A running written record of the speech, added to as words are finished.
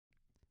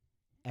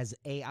As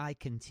AI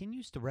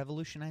continues to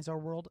revolutionize our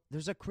world,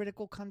 there's a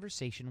critical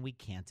conversation we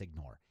can't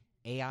ignore: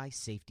 AI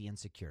safety and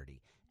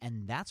security.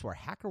 And that's where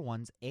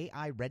HackerOne's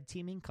AI red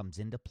teaming comes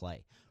into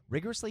play,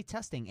 rigorously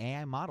testing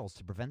AI models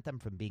to prevent them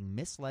from being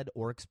misled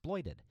or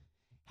exploited.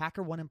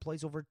 HackerOne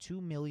employs over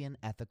 2 million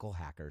ethical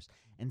hackers,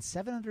 and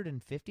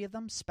 750 of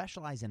them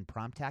specialize in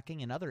prompt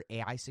hacking and other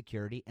AI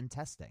security and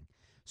testing.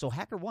 So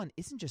HackerOne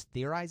isn't just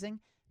theorizing,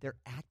 they're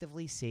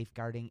actively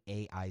safeguarding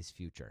AI's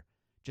future.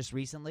 Just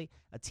recently,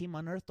 a team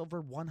unearthed over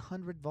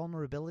 100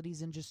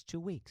 vulnerabilities in just 2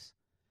 weeks.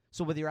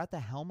 So whether you're at the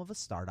helm of a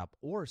startup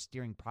or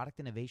steering product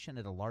innovation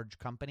at a large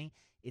company,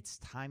 it's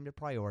time to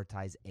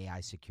prioritize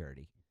AI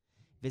security.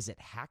 Visit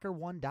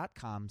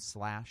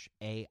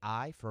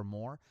hackerone.com/AI for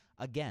more.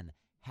 Again,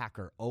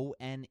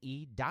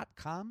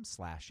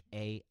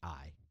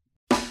 hackerone.com/AI.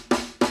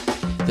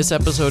 This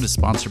episode is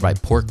sponsored by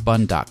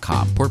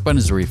porkbun.com. Porkbun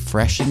is a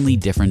refreshingly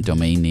different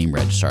domain name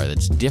registrar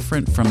that's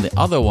different from the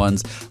other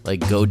ones like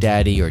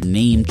GoDaddy or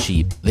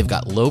Namecheap. They've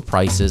got low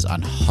prices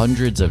on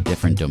hundreds of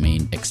different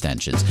domain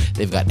extensions.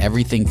 They've got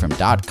everything from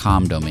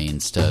 .com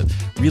domains to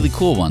really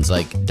cool ones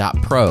like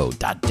 .pro,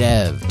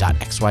 .dev,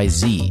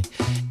 .xyz.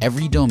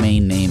 Every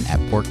domain name at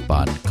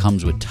Porkbun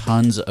comes with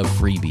tons of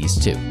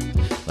freebies too,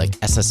 like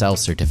SSL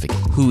certificate,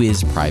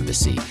 Whois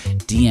privacy,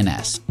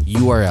 DNS,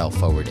 URL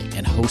forwarding,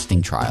 and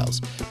hosting trials.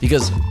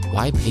 Because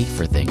why pay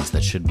for things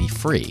that should be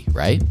free,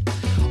 right?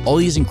 All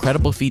these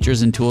incredible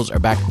features and tools are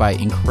backed by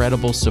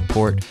incredible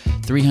support,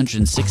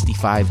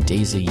 365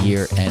 days a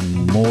year,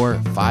 and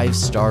more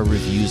 5-star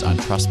reviews on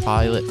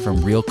Trustpilot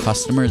from real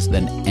customers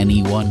than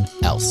anyone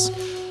else.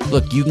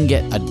 Look, you can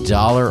get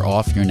 $1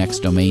 off your next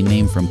domain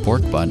name from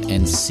Porkbun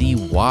and see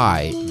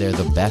why they're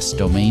the best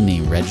domain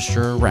name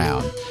registrar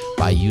around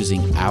by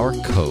using our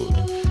code.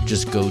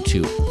 Just go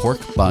to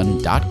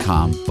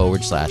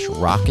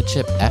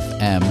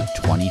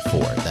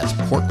porkbun.com/rocketshipfm24. That's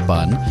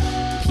porkbun,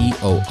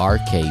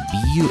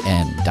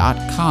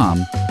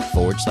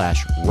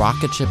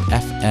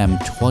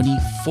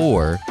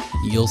 porkbun.com/rocketshipfm24.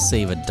 You'll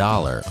save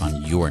 $1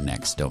 on your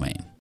next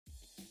domain.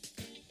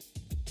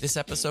 This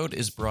episode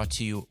is brought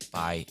to you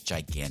by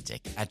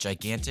Gigantic. At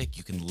Gigantic,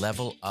 you can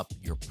level up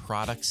your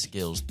product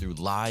skills through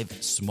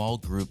live, small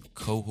group,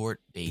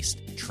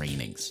 cohort-based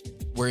trainings.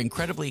 We're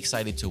incredibly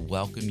excited to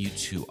welcome you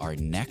to our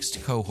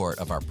next cohort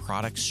of our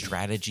product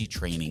strategy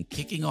training,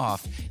 kicking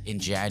off in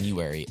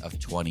January of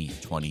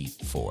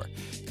 2024.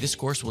 This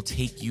course will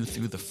take you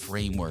through the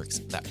frameworks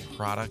that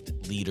product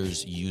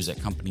leaders use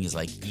at companies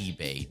like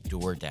eBay,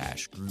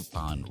 DoorDash,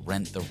 Groupon,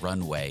 Rent the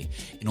Runway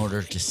in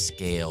order to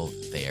scale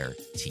their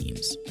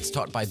teams. It's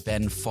taught by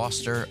Ben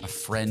Foster, a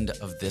friend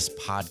of this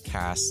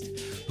podcast,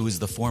 who is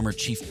the former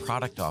chief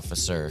product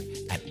officer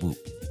at Whoop.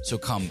 So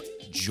come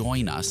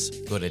join us.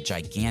 Go to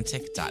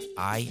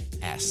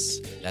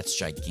gigantic.is. That's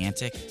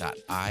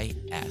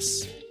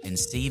gigantic.is. And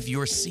save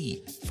your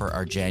seat for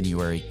our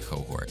January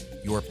cohort.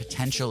 Your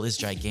potential is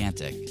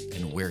gigantic,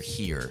 and we're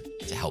here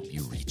to help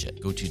you reach it.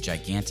 Go to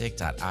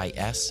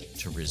gigantic.is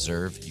to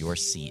reserve your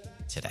seat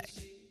today.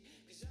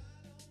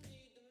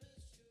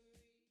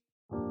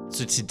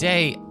 So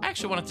today, I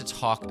actually wanted to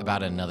talk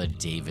about another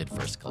David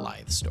versus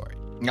Goliath story.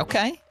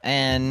 Okay.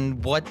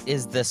 And what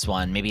is this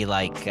one? Maybe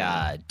like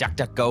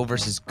DuckDuckGo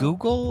versus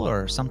Google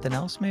or something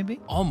else, maybe?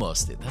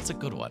 Almost. That's a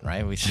good one,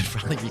 right? We should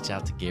probably reach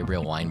out to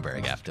Gabriel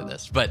Weinberg after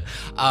this. But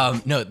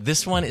no,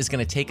 this one is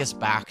going to take us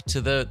back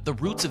to the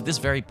roots of this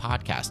very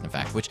podcast, in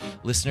fact, which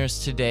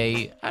listeners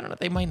today, I don't know,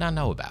 they might not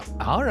know about.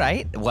 All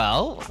right.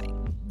 Well,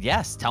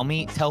 yes. Tell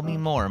me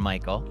more,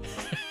 Michael.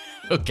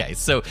 Okay,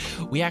 so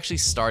we actually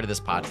started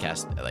this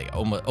podcast like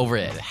almost over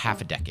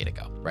half a decade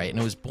ago, right? And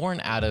it was born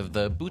out of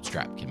the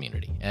Bootstrap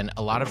community. And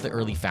a lot of the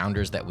early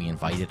founders that we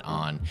invited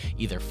on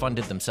either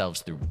funded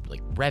themselves through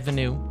like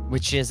revenue.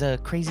 Which is a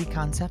crazy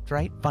concept,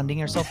 right? Funding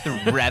yourself through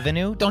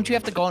revenue? Don't you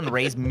have to go and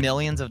raise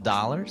millions of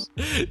dollars?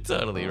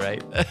 Totally,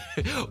 right?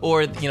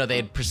 Or, they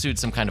had pursued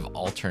some kind of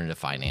alternative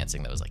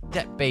financing that was like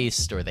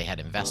debt-based, or they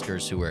had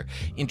investors who were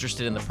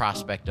interested in the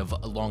prospect of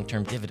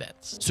long-term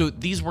dividends. So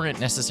these weren't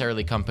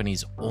necessarily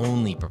companies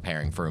only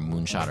preparing for a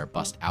moonshot or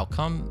bust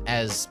outcome,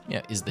 as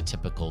is the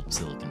typical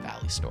Silicon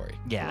Valley story.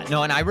 Yeah,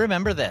 no, and I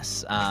remember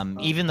this.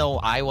 Even though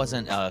I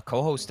wasn't a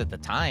co-host at the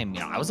time,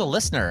 I was a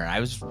listener. I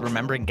was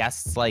remembering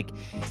guests like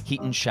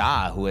Hiten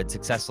Shah, who had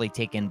successfully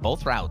taken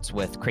both routes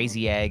with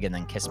Crazy Egg and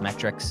then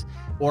Kissmetrics,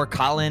 or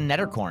Colin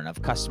Nettercorn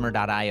of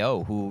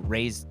Customer.io, who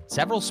raised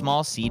several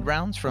small seed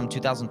rounds from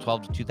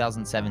 2012 to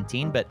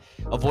 2017, but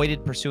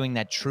avoided pursuing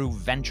that true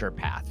venture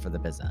path for the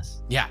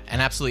business. Yeah,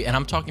 and absolutely. And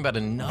I'm talking about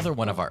another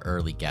one of our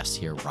early guests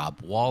here, Rob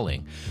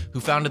Walling,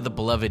 who founded the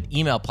beloved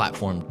email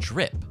platform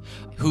Drip,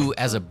 who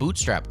as a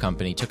bootstrap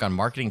company took on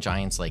marketing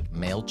giants like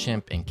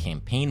MailChimp and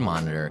Campaign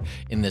Monitor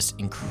in this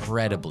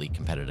incredibly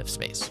competitive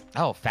space.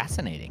 Oh,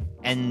 fascinating.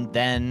 And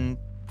then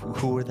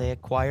who were they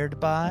acquired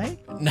by?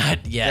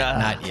 Not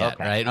yet, okay,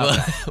 right?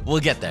 Okay. We'll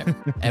get there.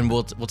 And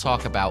we'll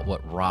talk about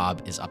what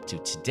Rob is up to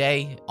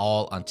today,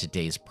 all on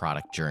today's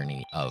product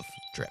journey of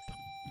Drip.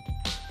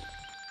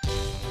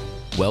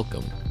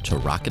 Welcome to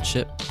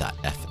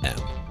Rocketship.fm,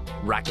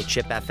 Rocket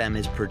Ship FM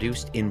is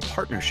produced in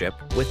partnership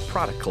with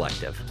Product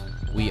Collective.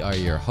 We are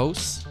your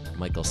hosts,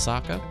 Michael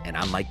Sacca. And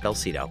I'm Mike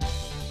Belcito.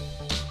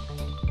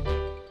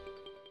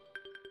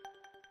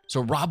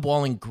 So Rob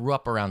Walling grew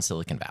up around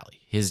Silicon Valley.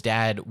 His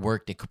dad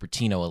worked at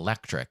Cupertino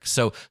Electric,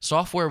 so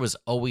software was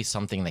always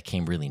something that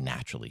came really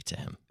naturally to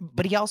him.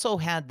 But he also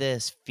had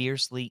this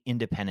fiercely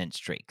independent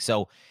streak.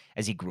 So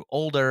as he grew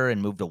older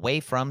and moved away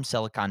from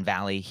Silicon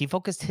Valley, he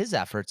focused his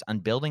efforts on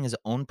building his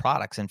own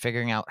products and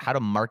figuring out how to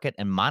market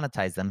and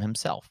monetize them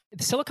himself.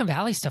 The Silicon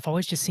Valley stuff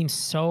always just seems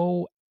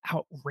so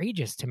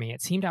outrageous to me.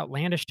 It seemed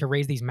outlandish to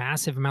raise these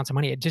massive amounts of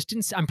money. It just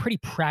didn't. I'm pretty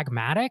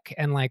pragmatic,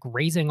 and like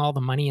raising all the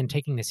money and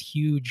taking this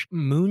huge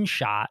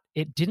moonshot,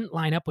 it didn't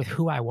line up with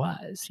who I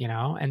was, you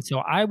know? And so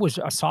I was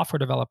a software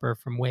developer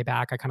from way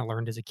back. I kind of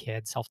learned as a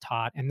kid,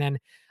 self-taught. And then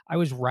I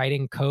was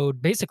writing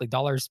code, basically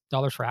dollars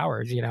for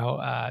hours,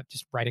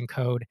 just writing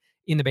code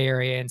in the Bay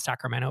Area and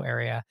Sacramento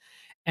area.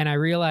 And I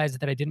realized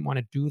that I didn't want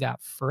to do that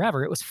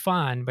forever. It was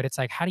fun, but it's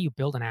like, how do you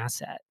build an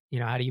asset?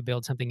 How do you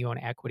build something you own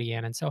equity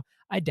in? And so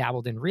I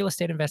dabbled in real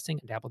estate investing,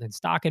 I dabbled in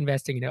stock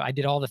investing. I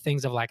did all the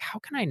things of like, how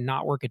can I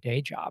not work a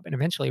day job? And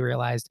eventually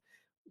realized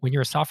when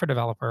you're a software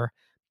developer,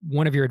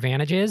 one of your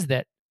advantages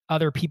that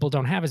other people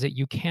don't have is that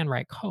you can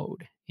write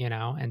code,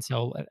 And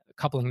so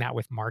coupling that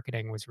with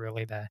marketing was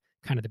really the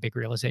kind of the big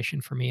realization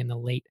for me in the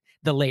late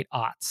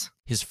aughts.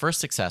 His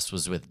first success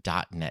was with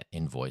 .NET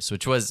Invoice,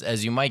 which was,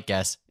 as you might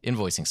guess,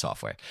 invoicing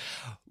software.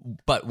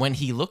 But when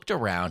he looked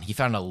around, he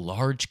found a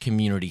large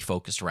community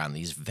focused around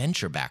these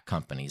venture-backed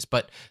companies,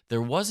 but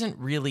there wasn't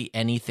really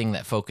anything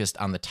that focused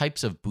on the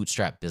types of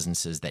bootstrap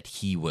businesses that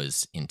he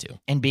was into.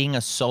 And being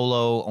a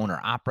solo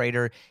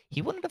owner-operator,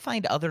 he wanted to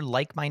find other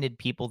like-minded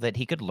people that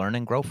he could learn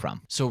and grow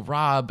from. So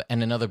Rob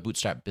and another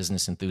bootstrap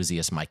business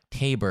enthusiast, Mike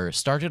Tabor,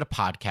 started a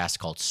podcast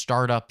called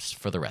Startups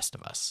for the Rest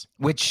of Us.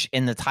 Which,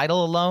 in the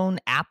title alone,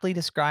 aptly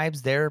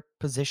describes their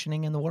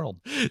positioning in the world.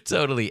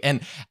 Totally.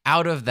 And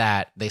out of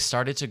that, they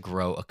started to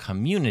grow a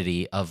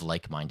community of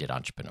like-minded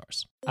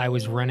entrepreneurs. I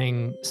was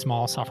running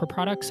small software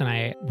products, and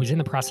I was in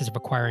the process of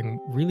acquiring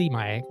really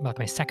my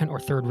second or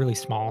third really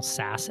small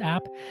SaaS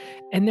app.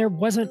 And there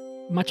wasn't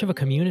much of a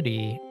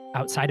community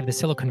outside of the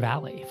Silicon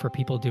Valley for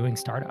people doing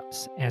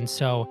startups. And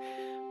so,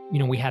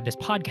 we had this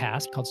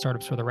podcast called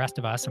Startups for the Rest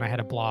of Us, and I had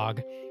a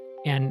blog,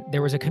 and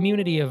there was a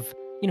community of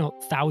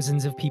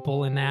thousands of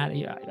people in that.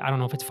 I don't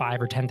know if it's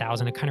 5 or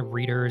 10,000 kind of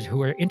readers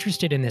who are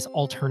interested in this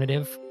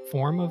alternative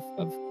form of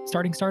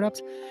starting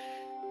startups.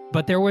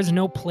 But there was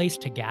no place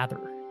to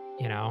gather,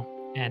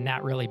 and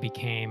that really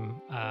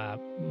became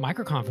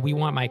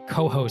MicroConf. My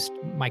co-host,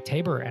 Mike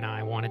Tabor, and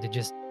I wanted to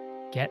just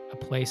get a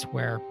place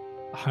where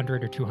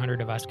 100 or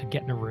 200 of us could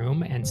get in a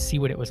room and see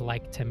what it was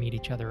like to meet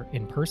each other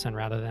in person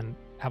rather than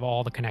have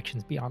all the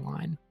connections be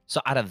online. So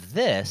out of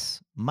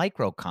this,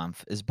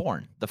 MicroConf is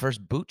born, the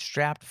first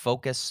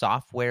bootstrap-focused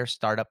software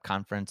startup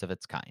conference of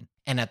its kind.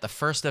 And at the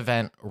first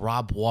event,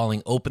 Rob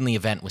Walling opened the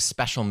event with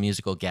special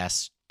musical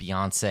guests,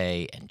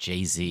 Beyonce and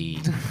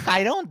Jay-Z.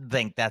 I don't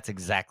think that's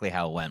exactly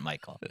how it went,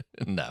 Michael.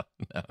 No.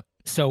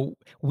 So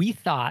we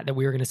thought that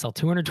we were going to sell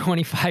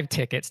 225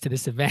 tickets to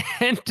this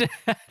event.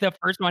 The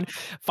first one,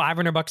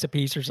 $500 a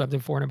piece or something,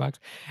 $400.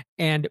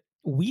 And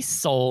we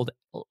sold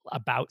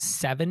about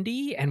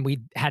 70, and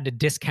we had to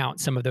discount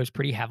some of those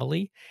pretty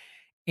heavily.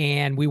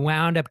 And we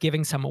wound up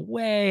giving some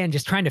away and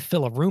just trying to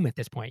fill a room at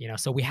this point,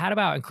 So we had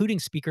including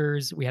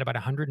speakers, we had about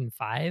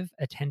 105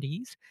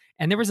 attendees.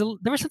 And there was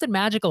something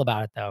magical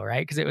about it though,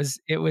 right? Because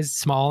it was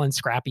small and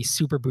scrappy,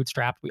 super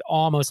bootstrapped. We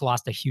almost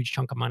lost a huge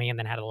chunk of money and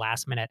then had a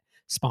last minute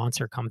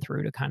sponsor come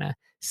through to kind of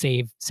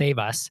save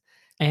us.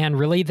 And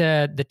really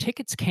the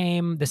tickets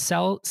came, the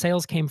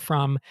sales came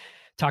from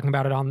talking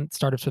about it on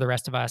Startups for the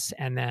Rest of Us,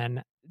 and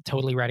then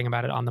totally writing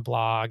about it on the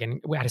blog.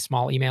 And we had a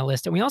small email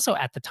list. And we also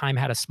at the time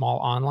had a small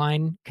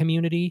online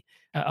community,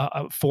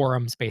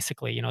 forums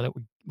basically, that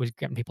was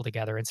getting people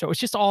together. And so it was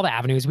just all the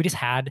avenues. We just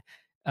had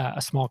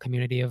a small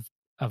community of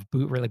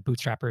really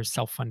bootstrappers,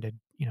 self-funded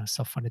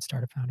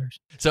startup founders.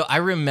 So I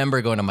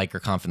remember going to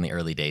MicroConf in the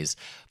early days.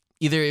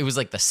 Either it was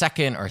like the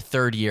second or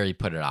third year he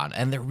put it on,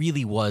 and there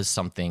really was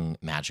something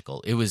magical.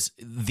 It was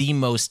the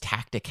most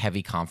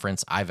tactic-heavy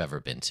conference I've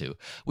ever been to,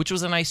 which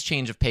was a nice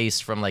change of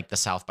pace from like the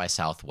South by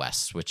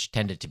Southwest, which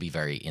tended to be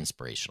very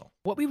inspirational.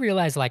 What we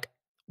realized,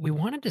 we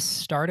wanted to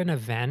start an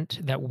event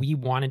that we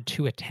wanted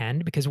to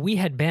attend because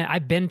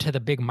I've been to the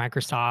big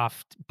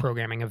Microsoft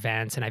programming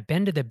events, and I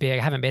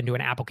haven't been to an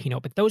Apple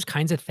keynote, but those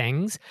kinds of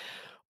things,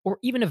 or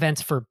even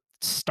events for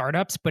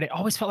startups, but it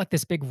always felt like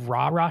this big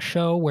rah-rah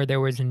show where there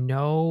was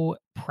no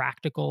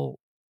practical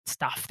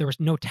stuff. There was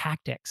no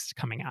tactics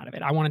coming out of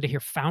it. I wanted to hear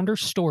founder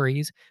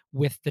stories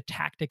with the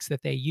tactics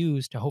that they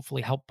use to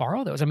hopefully help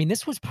borrow those. I mean,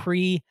 this was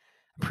I'm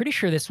pretty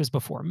sure this was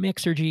before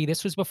Mixergy.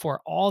 This was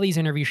before all these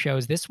interview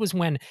shows. This was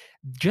when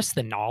just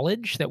the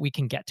knowledge that we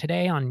can get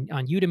today on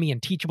Udemy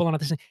and Teachable and all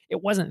this,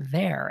 it wasn't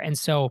there. And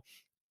so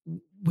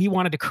we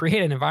wanted to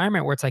create an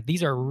environment where it's like,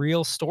 these are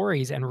real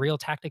stories and real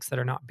tactics that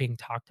are not being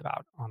talked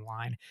about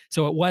online.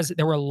 So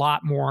there were a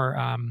lot more,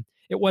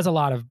 it was a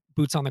lot of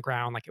boots on the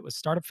ground. Like it was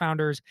startup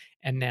founders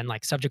and then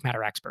like subject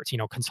matter experts,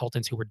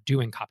 consultants who were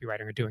doing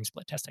copywriting or doing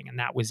split testing. And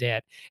that was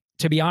it.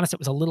 To be honest, it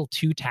was a little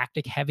too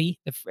tactic heavy.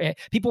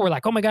 People were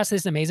like, oh my gosh,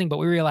 this is amazing. But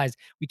we realized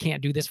we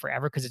can't do this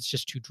forever because it's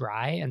just too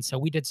dry. And so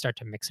we did start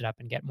to mix it up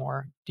and get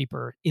more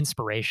deeper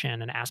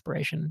inspiration and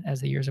aspiration as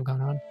the years have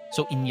gone on.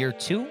 So in year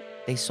 2,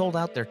 they sold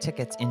out their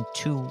tickets in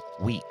 2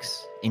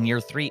 weeks. In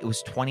year 3, it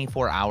was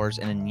 24 hours.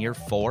 And in year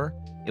 4,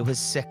 it was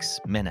 6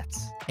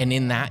 minutes. And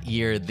in that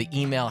year, the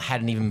email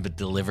hadn't even been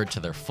delivered to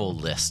their full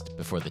list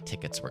before the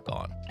tickets were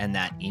gone. And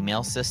that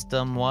email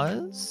system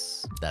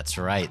was? That's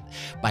right.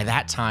 By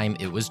that time,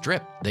 it was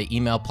Drip, the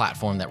email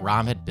platform that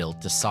Rob had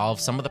built to solve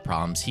some of the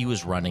problems he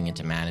was running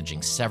into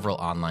managing several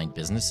online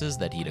businesses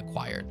that he'd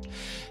acquired.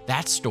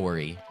 That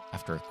story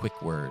after a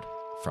quick word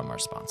from our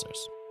sponsors.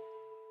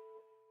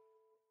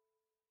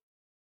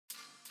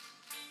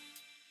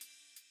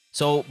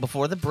 So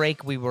before the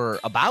break, we were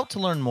about to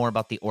learn more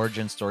about the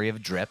origin story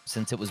of Drip,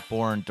 since it was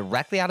born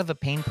directly out of a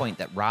pain point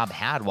that Rob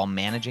had while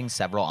managing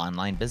several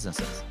online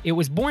businesses. It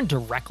was born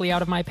directly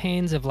out of my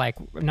pains of like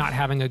not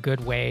having a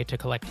good way to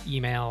collect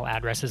email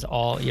addresses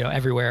all,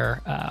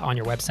 everywhere on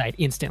your website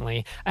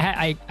instantly.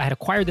 I had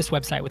acquired this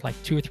website with like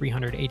 200 or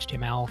 300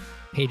 HTML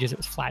pages. It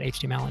was flat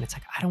HTML. And it's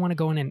like, I don't want to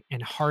go in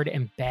and hard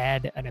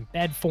embed an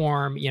embed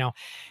form,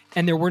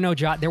 and there was no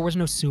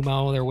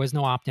Sumo, there was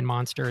no opt-in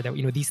monster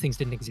that, these things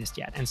didn't exist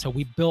yet. And so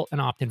we built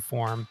an opt-in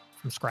form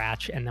from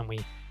scratch, and then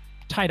we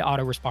tied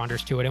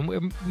autoresponders to it. And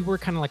we were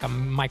kind of like a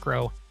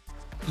micro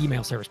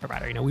email service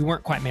provider. We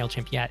weren't quite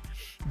MailChimp yet,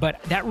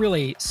 but that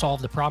really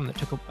solved the problem that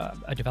took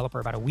a developer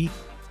about a week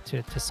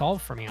to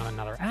solve for me on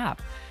another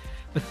app.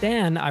 But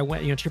then I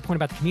went, to your point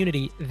about the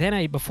community,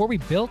 then before we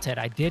built it,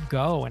 I did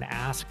go and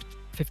asked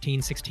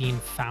 15, 16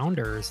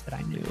 founders that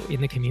I knew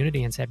in the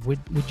community and said, would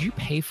you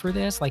pay for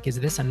this? Like, is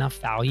this enough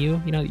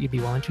value, that you'd be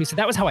willing to? So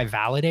that was how I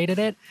validated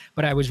it.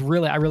 But I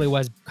really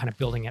was kind of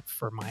building it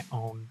for my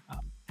own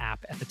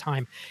app at the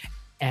time.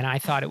 And I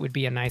thought it would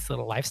be a nice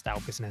little lifestyle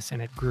business. And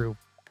it grew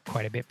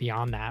quite a bit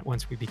beyond that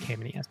once we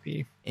became an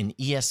ESP. An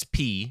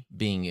ESP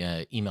being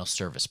an email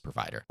service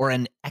provider. Or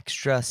an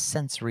extra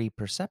sensory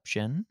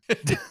perception.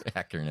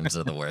 Acronyms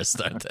are the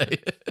worst, aren't they?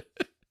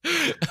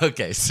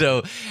 Okay,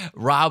 so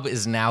Rob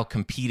is now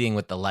competing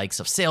with the likes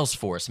of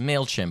Salesforce,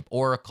 MailChimp,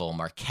 Oracle,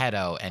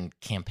 Marketo, and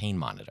Campaign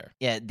Monitor.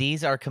 Yeah,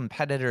 these are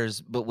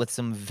competitors, but with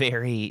some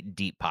very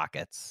deep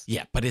pockets.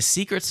 Yeah, but his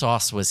secret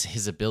sauce was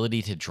his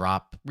ability to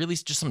drop really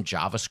just some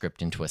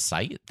JavaScript into a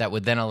site that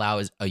would then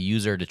allow a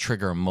user to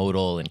trigger a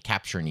modal and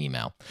capture an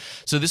email.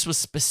 So this was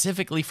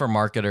specifically for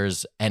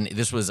marketers, and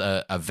this was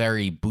a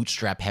very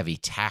bootstrap-heavy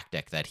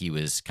tactic that he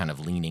was kind of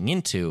leaning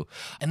into,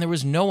 and there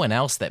was no one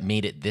else that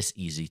made it this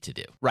easy to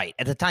do. Right.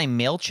 At the time,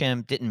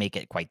 MailChimp didn't make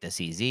it quite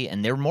this easy,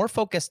 and they're more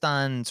focused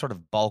on sort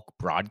of bulk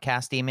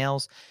broadcast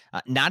emails,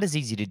 not as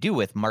easy to do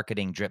with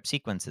marketing drip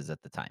sequences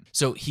at the time.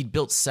 So he'd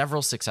built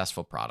several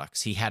successful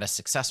products. He had a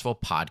successful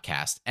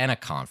podcast and a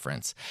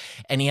conference,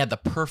 and he had the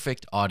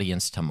perfect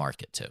audience to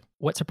market to.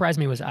 What surprised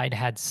me was I'd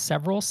had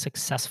several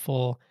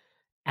successful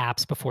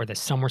apps before this.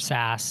 Some were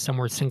SaaS, some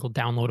were single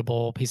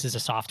downloadable pieces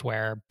of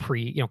software,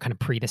 pre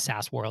the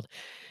SaaS world.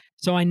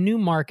 So I knew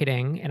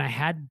marketing and I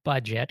had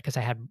budget because I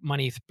had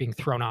money being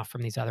thrown off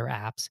from these other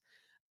apps.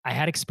 I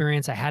had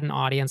experience. I had an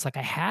audience. Like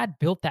I had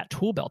built that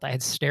tool belt. I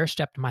had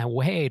stair-stepped my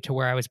way to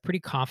where I was pretty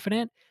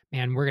confident,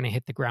 man, we're going to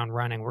hit the ground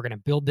running. We're going to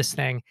build this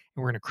thing and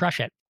we're going to crush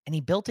it. And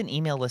he built an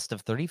email list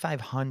of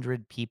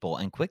 3,500 people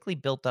and quickly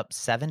built up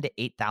 $7,000 to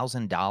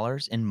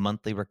 $8,000 in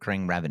monthly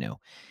recurring revenue.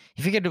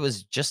 He figured it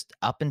was just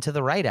up and to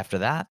the right after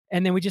that.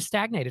 And then we just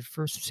stagnated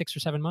for 6 or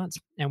 7 months.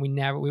 And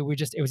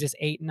it was just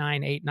 8,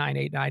 9, 8, 9,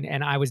 8, 9.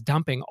 And I was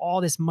dumping all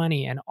this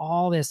money and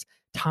all this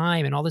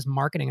time and all this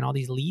marketing and all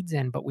these leads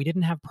in, but we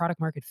didn't have product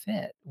market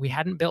fit. We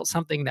hadn't built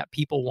something that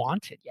people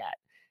wanted yet.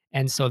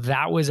 And so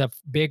that was a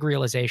big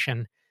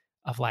realization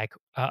of like,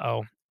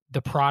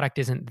 the product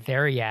isn't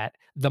there yet.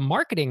 The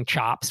marketing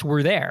chops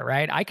were there,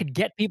 right? I could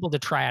get people to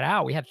try it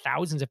out. We had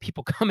thousands of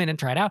people come in and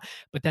try it out,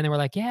 but then they were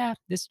like, yeah,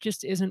 this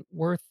just isn't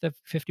worth the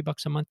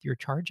 $50 a month you're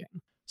charging.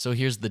 So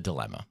here's the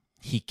dilemma.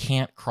 He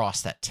can't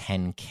cross that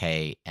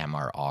 10K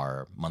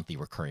MRR, monthly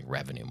recurring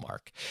revenue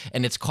mark.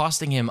 And it's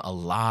costing him a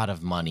lot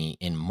of money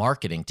in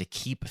marketing to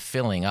keep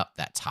filling up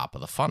that top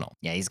of the funnel.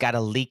 Yeah, he's got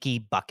a leaky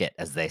bucket,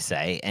 as they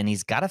say, and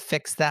he's got to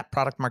fix that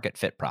product market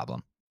fit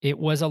problem. It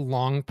was a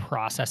long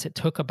process. It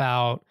took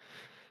about,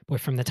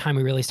 from the time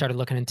we really started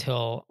looking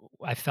until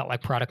I felt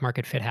like product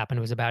market fit happened,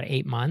 it was about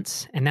 8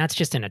 months. And that's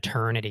just an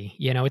eternity.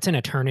 It's an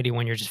eternity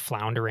when you're just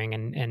floundering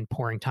and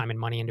pouring time and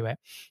money into it.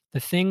 The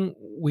thing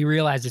we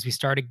realized is we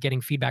started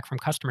getting feedback from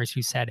customers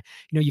who said,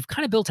 you've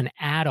kind of built an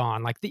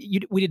add-on. Like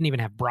we didn't even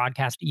have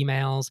broadcast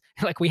emails.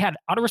 Like we had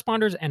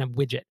autoresponders and a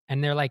widget.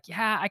 And they're like,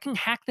 yeah, I can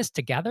hack this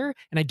together.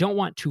 And I don't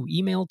want 2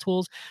 email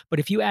tools. But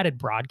if you added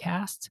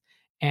broadcasts,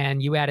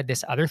 and you added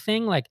this other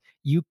thing, like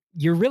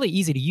you're really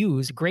easy to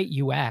use, great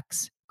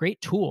UX,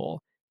 great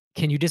tool,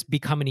 can you just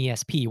become an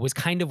ESP was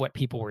kind of what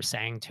people were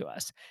saying to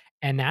us.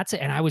 And that's it.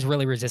 And I was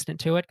really resistant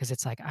to it because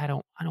it's like, I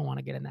don't want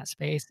to get in that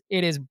space.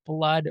 It is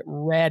blood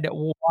red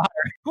water.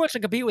 Who wants to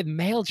compete with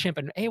MailChimp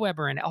and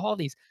Aweber and all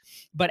these?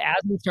 But as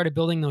we started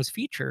building those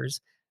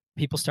features,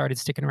 people started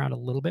sticking around a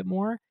little bit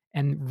more.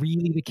 And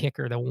really the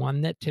kicker, the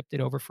one that tipped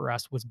it over for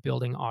us was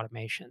building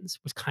automations,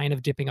 was kind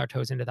of dipping our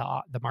toes into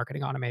the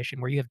marketing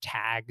automation where you have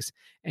tags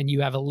and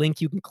you have a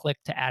link you can click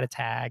to add a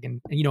tag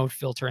and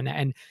filter in that.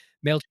 And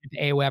MailChimp,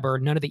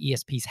 Aweber, none of the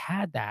ESPs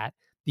had that.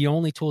 The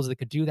only tools that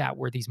could do that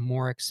were these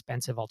more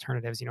expensive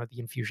alternatives, the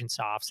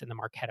Infusionsofts and the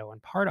Marketo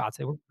and Pardots.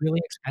 They were really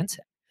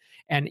expensive.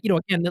 And,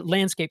 again, the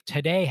landscape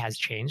today has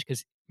changed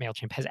because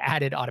MailChimp has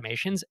added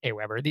automations,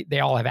 Aweber, they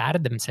all have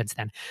added them since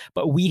then.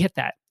 But we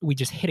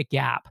just hit a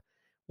gap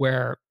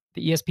where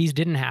the ESPs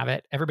didn't have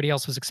it. Everybody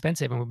else was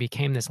expensive, and we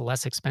became this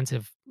less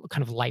expensive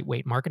kind of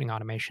lightweight marketing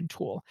automation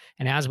tool.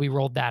 And as we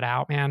rolled that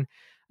out, man,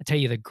 I tell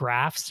you, the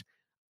graphs,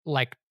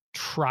 like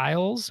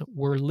trials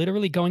were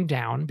literally going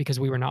down because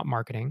we were not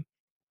marketing.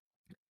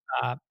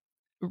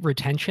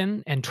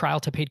 Retention and trial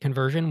to paid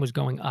conversion was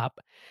going up.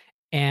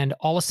 And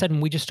all of a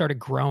sudden we just started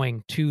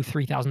growing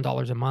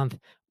 $2,000-$3,000 a month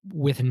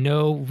with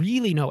no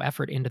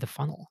effort into the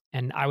funnel.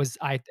 And at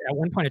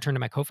one point I turned to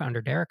my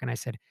co-founder, Derek, and I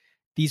said,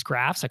 these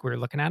graphs, like we were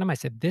looking at them, I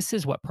said, this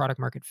is what product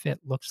market fit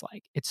looks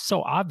like. It's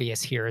so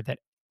obvious here that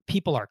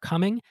people are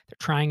coming, they're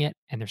trying it,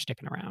 and they're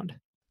sticking around.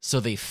 So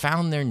they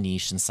found their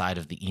niche inside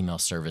of the email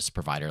service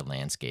provider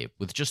landscape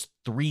with just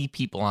 3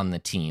 people on the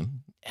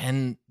team,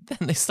 and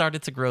then they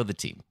started to grow the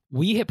team.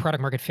 We hit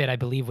product market fit, I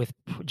believe, with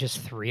just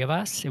 3 of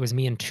us. It was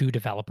me and 2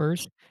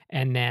 developers.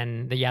 And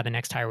then the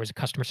next hire was a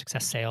customer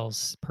success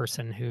sales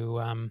person who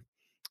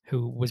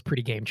was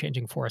pretty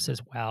game-changing for us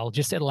as well.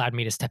 Just it allowed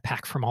me to step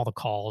back from all the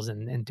calls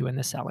and doing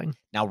the selling.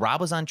 Now,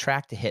 Rob was on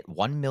track to hit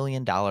 $1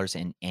 million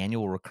in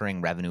annual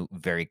recurring revenue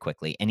very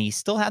quickly, and he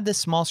still had this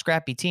small,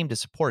 scrappy team to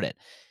support it.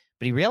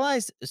 But he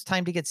realized it was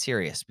time to get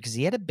serious because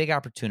he had a big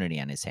opportunity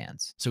on his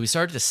hands. So he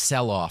started to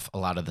sell off a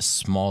lot of the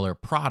smaller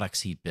products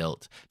he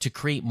built to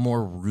create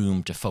more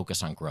room to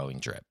focus on growing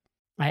Drip.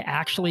 I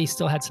actually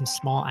still had some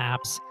small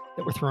apps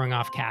that were throwing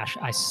off cash.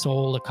 I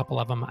sold a couple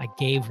of them. I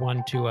gave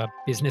one to a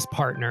business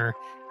partner.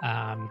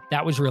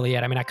 That was really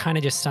it. I mean, I kind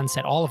of just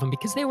sunset all of them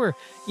because they were,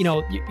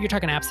 you're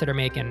talking apps that are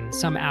making,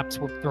 some apps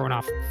were throwing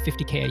off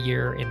 $50K a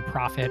year in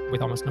profit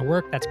with almost no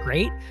work. That's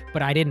great.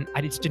 But I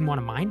just didn't want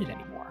to mind it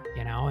anymore.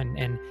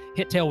 And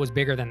HitTail was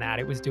bigger than that.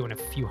 It was doing a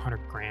few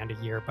 $100,000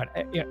 a year, but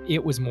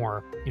it was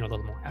more, a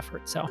little more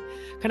effort. So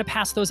kind of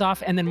passed those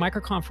off. And then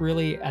Microconf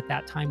really, at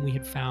that time, we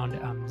had found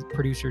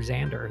producer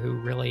Xander, who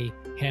really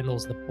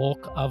handles the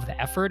bulk of the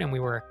effort. And we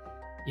were,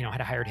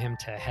 had hired him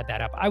to head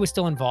that up. I was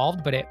still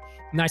involved, but the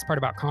nice part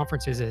about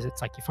conferences is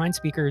it's like you find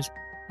speakers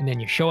and then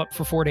you show up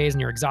for 4 days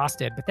and you're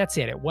exhausted, but that's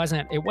it. It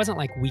wasn't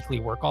like weekly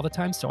work all the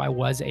time. So I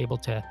was able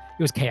to,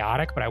 it was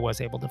chaotic, but I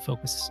was able to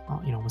focus,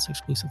 almost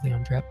exclusively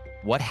on Drip.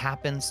 What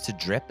happens to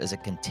Drip as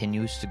it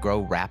continues to grow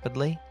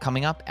rapidly?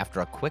 Coming up after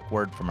a quick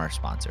word from our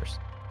sponsors.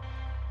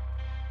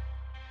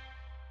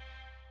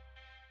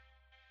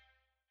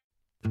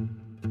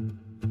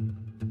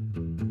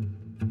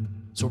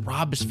 So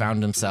Rob has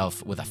found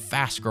himself with a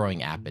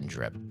fast-growing app in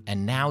Drip,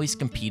 and now he's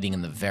competing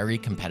in the very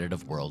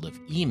competitive world of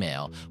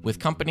email with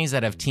companies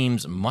that have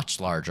teams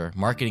much larger,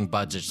 marketing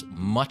budgets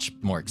much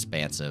more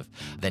expansive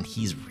than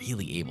he's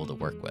really able to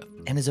work with.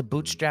 And as a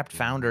bootstrapped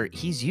founder,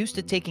 he's used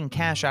to taking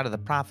cash out of the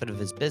profit of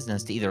his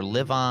business to either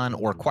live on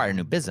or acquire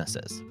new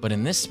businesses. But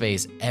in this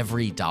space,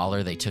 every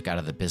dollar they took out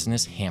of the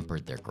business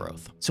hampered their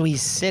growth. So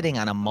he's sitting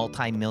on a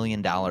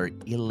multi-million-dollar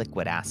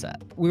illiquid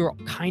asset. We were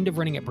kind of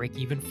running at break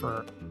even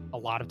for a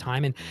lot of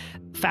time, and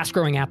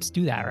fast-growing apps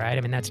do that, right?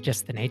 I mean, that's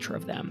just the nature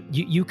of them.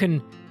 You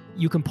can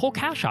pull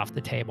cash off the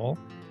table,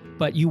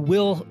 but you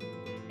will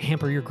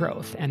hamper your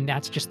growth, and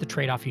that's just the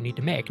trade-off you need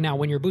to make. Now,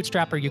 when you're a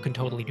bootstrapper, you can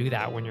totally do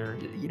that. When you're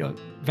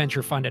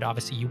venture funded,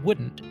 obviously you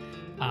wouldn't.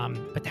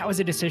 But that was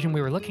a decision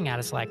we were looking at.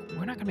 It's like,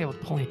 we're not going to be able to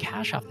pull any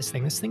cash off this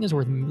thing. This thing is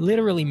worth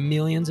literally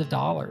millions of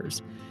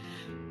dollars,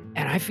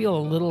 and I feel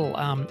a little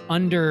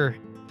under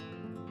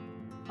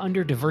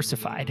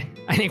diversified,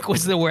 I think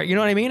was the word. You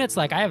know what I mean? It's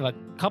like I have a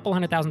couple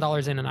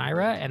 $100,000 in an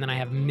IRA, and then I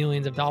have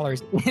millions of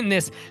dollars in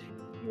this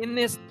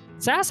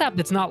SaaS app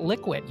that's not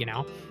liquid,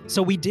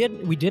 So we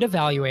did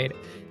evaluate.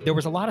 There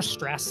was a lot of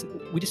stress.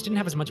 We just didn't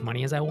have as much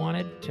money as I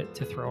wanted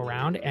to throw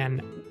around,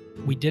 and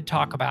we did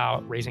talk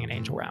about raising an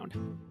angel round.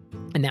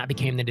 And that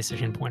became the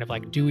decision point of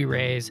like, do we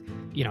raise,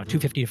 $250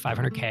 to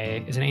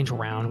 $500K as an angel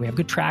round? We have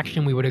good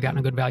traction. We would have gotten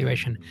a good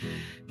valuation.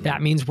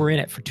 That means we're in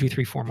it for 2,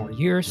 3, 4 more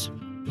years.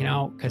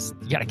 Because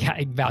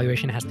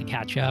valuation has to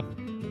catch up,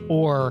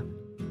 or,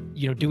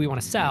 do we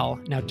want to sell?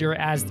 Now,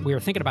 as we were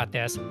thinking about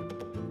this,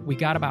 we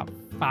got about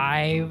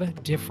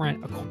 5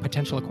 different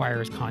potential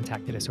acquirers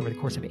contacted us over the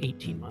course of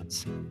 18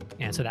 months.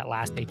 And so that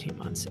last 18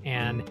 months,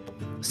 and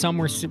some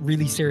were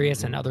really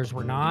serious and others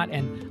were not.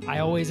 And I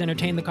always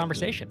entertain the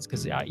conversations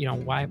because,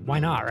 why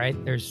not,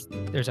 right? There's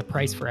a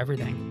price for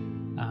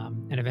everything.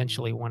 And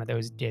eventually one of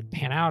those did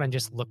pan out and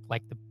just looked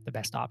like the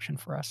best option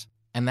for us.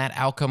 And that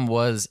outcome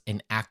was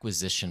an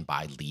acquisition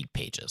by Lead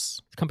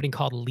Pages. A company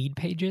called Lead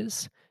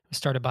Pages. It was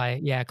started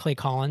by Clay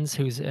Collins,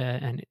 who's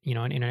an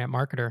internet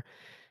marketer.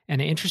 And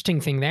the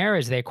interesting thing there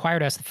is they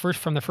acquired us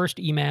from the first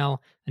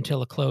email until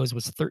the close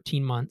was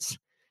 13 months.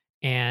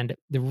 And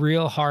the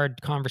real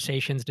hard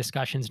conversations,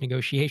 discussions,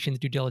 negotiations,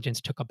 due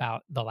diligence took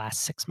about the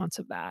last 6 months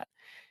of that.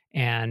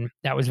 And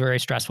that was very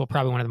stressful,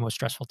 probably one of the most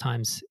stressful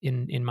times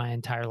in my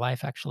entire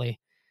life, actually.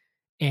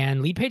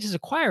 And Lead Pages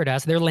acquired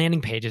us. They're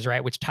landing pages,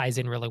 right, which ties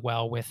in really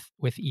well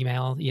with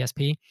email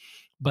ESP.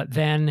 But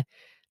then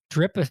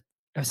Drip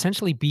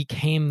essentially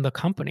became the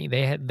company.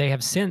 They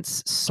have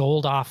since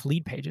sold off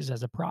Lead Pages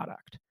as a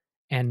product,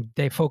 and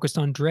they focused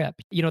on Drip.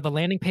 The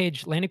landing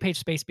page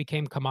space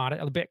became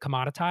a bit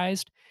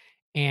commoditized,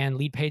 and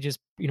Lead Pages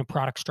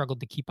product struggled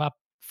to keep up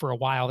for a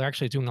while. They're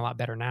actually doing a lot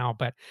better now,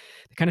 but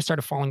they kind of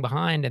started falling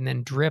behind. And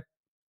then Drip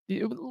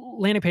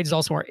landing pages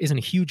also isn't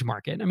a huge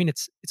market. I mean,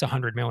 it's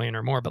 100 million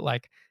or more, but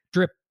like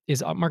Drip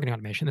is marketing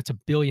automation. That's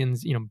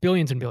billions and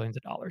billions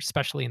of dollars,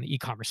 especially in the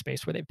e-commerce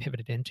space where they've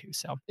pivoted into.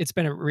 So it's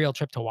been a real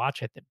trip to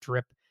watch it, that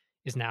Drip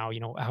is now,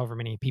 however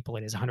many people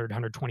it is, 100,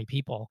 120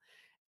 people.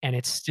 And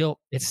it's still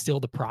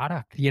the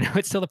product,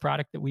 it's still the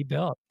product that we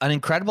built. An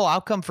incredible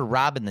outcome for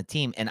Rob and the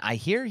team. And I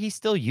hear he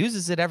still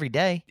uses it every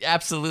day.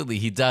 Absolutely,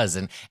 he does.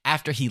 And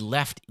after he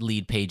left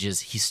Lead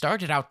Pages, he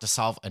started out to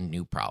solve a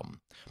new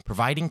problem,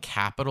 providing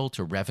capital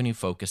to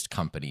revenue-focused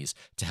companies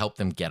to help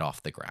them get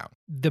off the ground.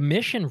 The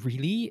mission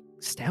really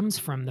stems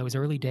from those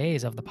early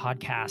days of the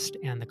podcast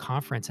and the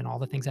conference and all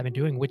the things I've been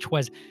doing, which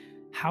was,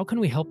 how can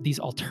we help these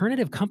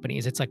alternative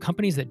companies? It's like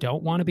companies that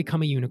don't want to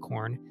become a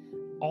unicorn.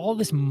 All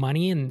this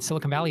money in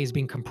Silicon Valley is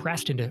being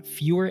compressed into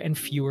fewer and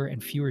fewer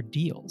and fewer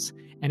deals.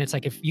 And it's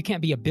like, if you can't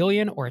be a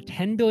billion or a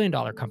 $10 billion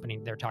company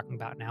they're talking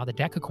about now, the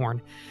Decacorn,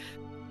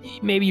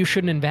 maybe you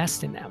shouldn't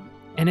invest in them.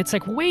 And it's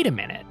like, wait a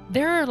minute,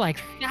 there are like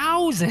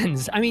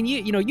thousands. I mean,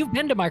 you've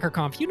been to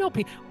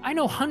MicroConf, I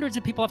know hundreds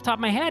of people off the top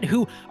of my head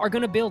who are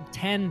going to build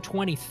 10,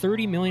 20,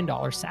 $30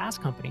 million SaaS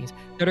companies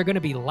that are going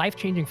to be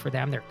life-changing for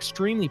them. They're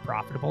extremely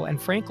profitable. And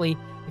frankly,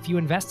 if you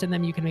invest in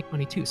them, you can make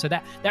money too. So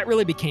that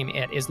really became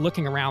it, is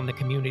looking around the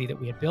community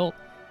that we had built,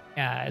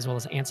 as well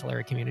as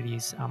ancillary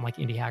communities like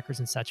Indie Hackers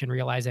and such, and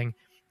realizing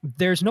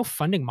there's no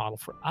funding model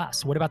for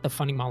us. What about the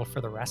funding model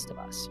for the rest of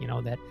us?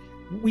 That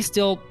we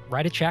still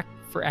write a check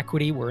for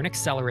equity. We're an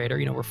accelerator.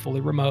 We're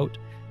fully remote.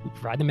 We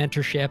provide the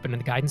mentorship and the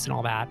guidance and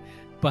all that.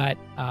 But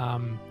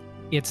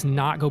it's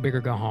not go big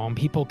or go home.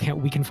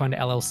 We can fund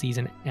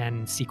LLCs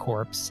and C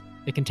Corps.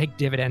 They can take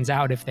dividends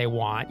out if they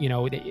want.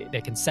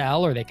 They can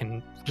sell, or they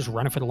can just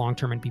run it for the long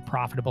term and be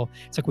profitable.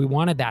 It's like we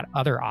wanted that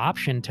other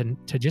option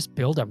to just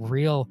build a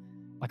real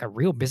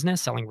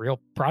business, selling real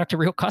product to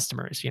real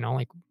customers,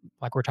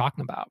 like we're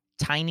talking about.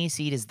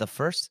 TinySeed is the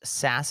first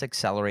SaaS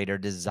accelerator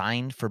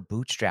designed for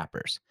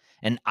bootstrappers.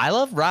 And I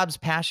love Rob's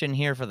passion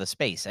here for the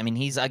space. I mean,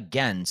 he's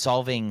again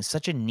solving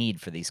such a need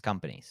for these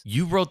companies.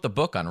 You wrote the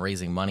book on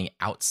raising money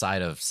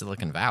outside of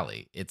Silicon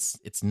Valley. It's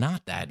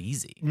not that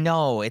easy.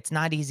 No, it's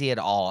not easy at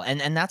all.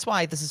 And that's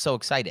why this is so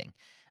exciting.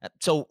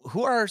 So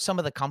who are some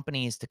of the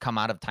companies to come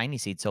out of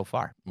TinySeed so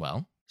far?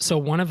 Well, so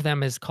one of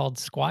them is called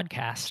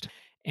Squadcast,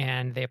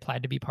 and they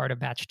applied to be part of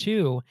Batch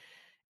 2.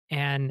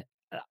 And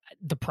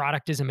the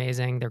product is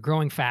amazing. They're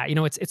growing fast.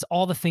 It's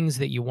all the things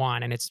that you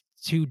want. And it's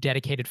two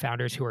dedicated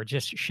founders who are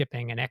just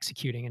shipping and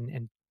executing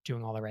and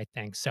doing all the right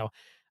things. So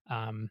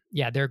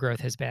their growth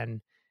has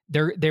been,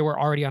 they were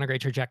already on a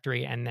great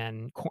trajectory. And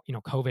then,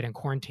 COVID and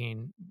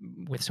quarantine,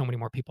 with so many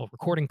more people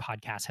recording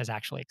podcasts, has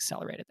actually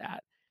accelerated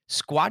that.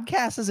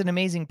 Squadcast is an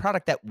amazing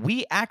product that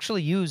we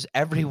actually use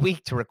every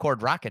week to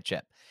record Rocket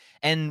Ship.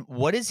 And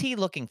what is he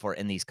looking for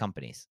in these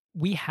companies?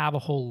 We have a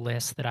whole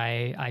list that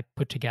I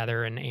put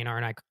together, and Einar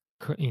and I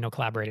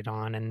collaborated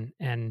on,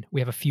 and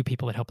we have a few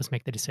people that help us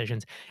make the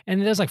decisions.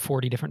 And there's like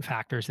 40 different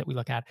factors that we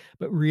look at.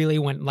 But really,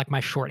 when my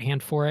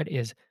shorthand for it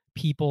is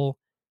people,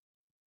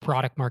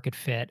 product market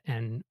fit,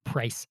 and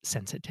price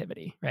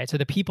sensitivity, right? So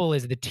the people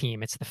is the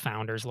team. It's the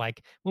founders.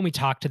 Like when we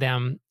talk to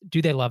them,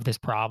 do they love this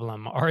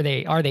problem? Are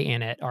they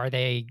in it? Are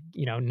they,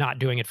 not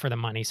doing it for the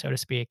money, so to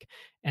speak?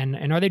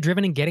 And are they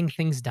driven in getting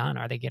things done?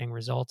 Are they getting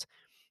results?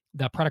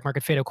 The product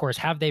market fit, of course,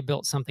 have they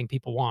built something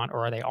people want,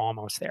 or are they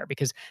almost there?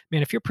 Because,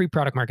 man, if you're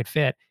pre-product market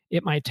fit,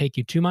 it might take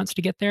you 2 months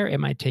to get there.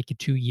 It might take you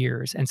 2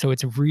 years. And so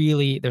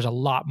there's a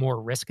lot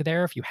more risk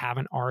there if you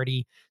haven't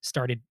already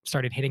started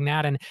hitting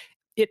that. And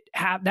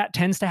that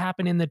tends to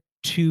happen in the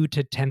 2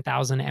 to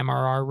 10,000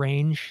 MRR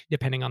range,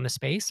 depending on the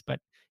space.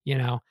 But,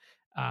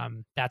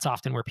 that's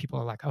often where people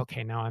are like,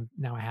 okay, now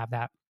I have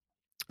that.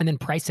 And then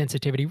price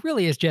sensitivity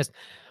really is just,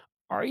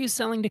 are you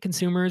selling to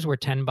consumers where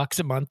 $10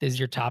 a month is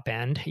your top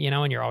end,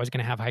 and you're always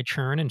going to have high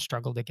churn and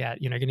struggle to get,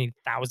 you're going to need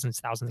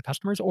thousands of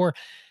customers? Or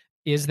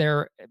is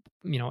there,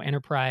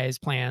 enterprise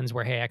plans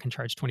where, hey, I can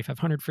charge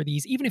 $2,500 for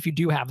these, even if you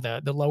do have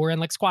the lower end?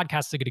 Like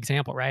Squadcast is a good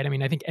example, right? I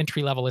mean, I think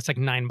entry level is like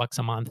 $9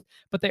 a month,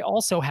 but they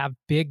also have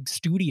big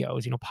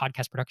studios,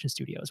 podcast production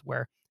studios,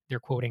 where they're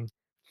quoting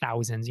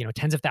thousands,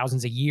 tens of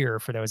thousands a year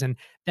for those. And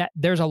that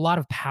there's a lot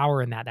of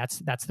power in that.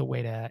 That's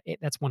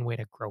one way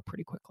to grow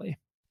pretty quickly.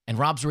 And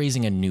Rob's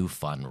raising a new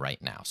fund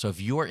right now. So if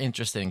you're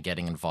interested in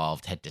getting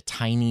involved, head to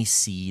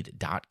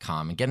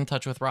tinyseed.com and get in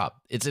touch with Rob.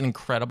 It's an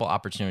incredible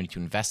opportunity to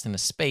invest in a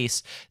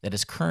space that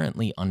is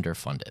currently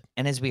underfunded.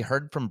 And as we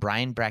heard from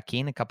Brian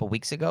Brackeen a couple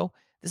weeks ago,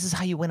 this is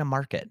how you win a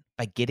market,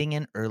 by getting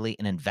in early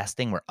and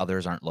investing where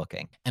others aren't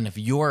looking. And if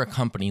you're a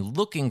company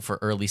looking for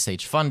early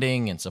stage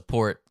funding and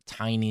support,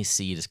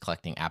 TinySeed is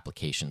collecting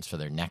applications for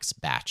their next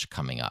batch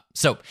coming up.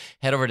 So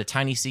head over to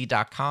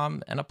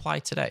tinyseed.com and apply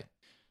today.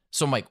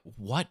 So, Mike,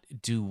 what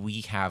do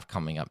we have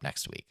coming up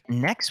next week?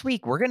 Next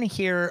week, we're going to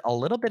hear a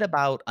little bit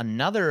about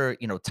another,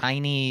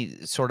 tiny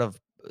sort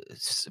of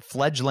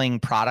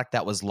fledgling product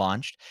that was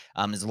launched.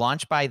 Is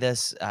launched by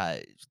this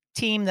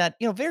team that,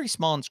 very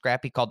small and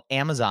scrappy, called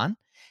Amazon.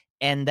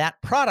 And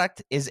that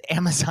product is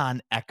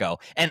Amazon Echo.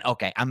 And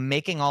okay, I'm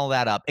making all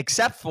that up,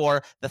 except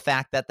for the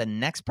fact that the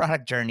next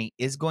product journey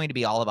is going to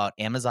be all about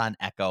Amazon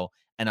Echo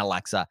and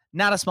Alexa.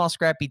 Not a small,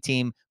 scrappy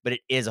team, but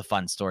it is a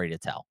fun story to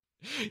tell.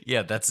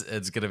 Yeah,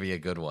 it's going to be a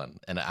good one.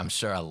 And I'm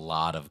sure a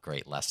lot of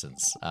great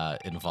lessons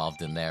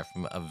involved in there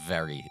from a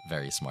very,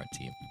 very smart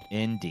team.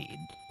 Indeed.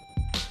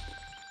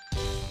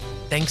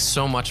 Thanks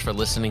so much for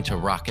listening to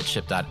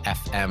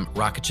Rocketship.fm.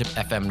 Rocketship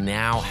FM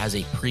now has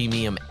a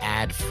premium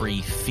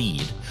ad-free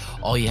feed.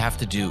 All you have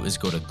to do is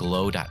go to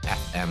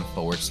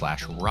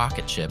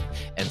glow.fm/rocketship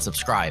and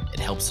subscribe.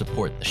 It helps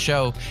support the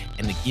show,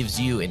 and it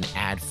gives you an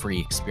ad-free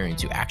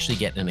experience. You actually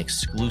get an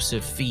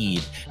exclusive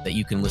feed that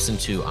you can listen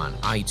to on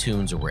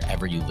iTunes or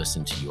wherever you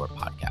listen to your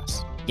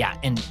podcasts. Yeah,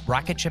 and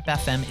Rocketship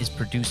FM is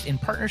produced in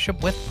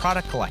partnership with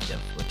Product Collective,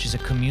 which is a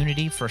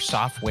community for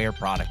software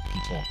product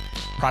people.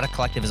 Product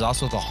Collective is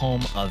also the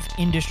home of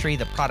Industry,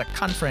 the product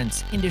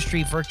conference,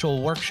 industry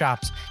virtual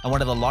workshops, and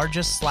one of the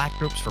largest Slack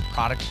groups for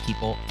product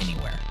people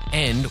anywhere.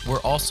 And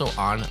we're also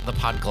on the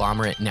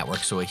Podglomerate Network,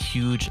 so a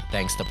huge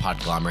thanks to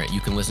Podglomerate.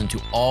 You can listen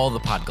to all the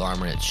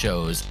Podglomerate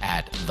shows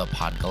at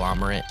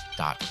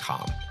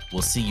thepodglomerate.com.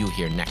 We'll see you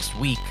here next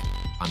week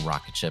on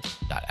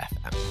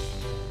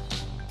Rocketship.fm.